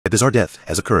bizarre death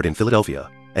has occurred in Philadelphia.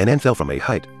 A man fell from a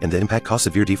height, and the impact caused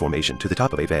severe deformation to the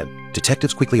top of a van.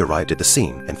 Detectives quickly arrived at the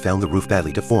scene and found the roof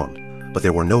badly deformed, but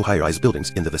there were no high-rise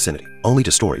buildings in the vicinity. Only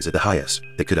 2 stories at the highest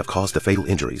that could have caused the fatal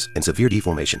injuries and severe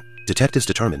deformation. Detectives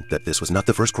determined that this was not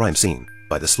the first crime scene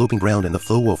by the sloping ground and the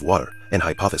flow of water, and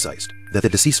hypothesized that the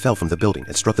deceased fell from the building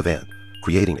and struck the van,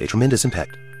 creating a tremendous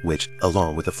impact, which,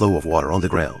 along with the flow of water on the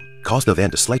ground, caused the van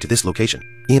to slide to this location.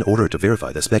 In order to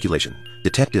verify the speculation,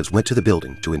 detectives went to the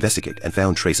building to investigate and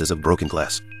found traces of broken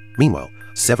glass. Meanwhile,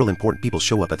 several important people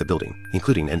show up at the building,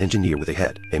 including an engineer with a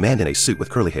hat, a man in a suit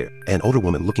with curly hair, an older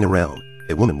woman looking around,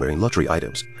 a woman wearing luxury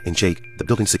items, and Jake, the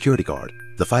building's security guard.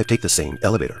 The 5 take the same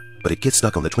elevator, but it gets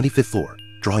stuck on the 25th floor,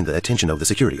 drawing the attention of the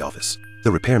security office.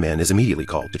 The repairman is immediately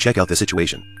called to check out the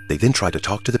situation. They then try to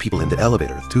talk to the people in the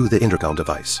elevator through the intercom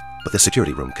device, but the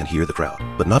security room can hear the crowd,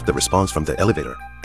 but not the response from the elevator.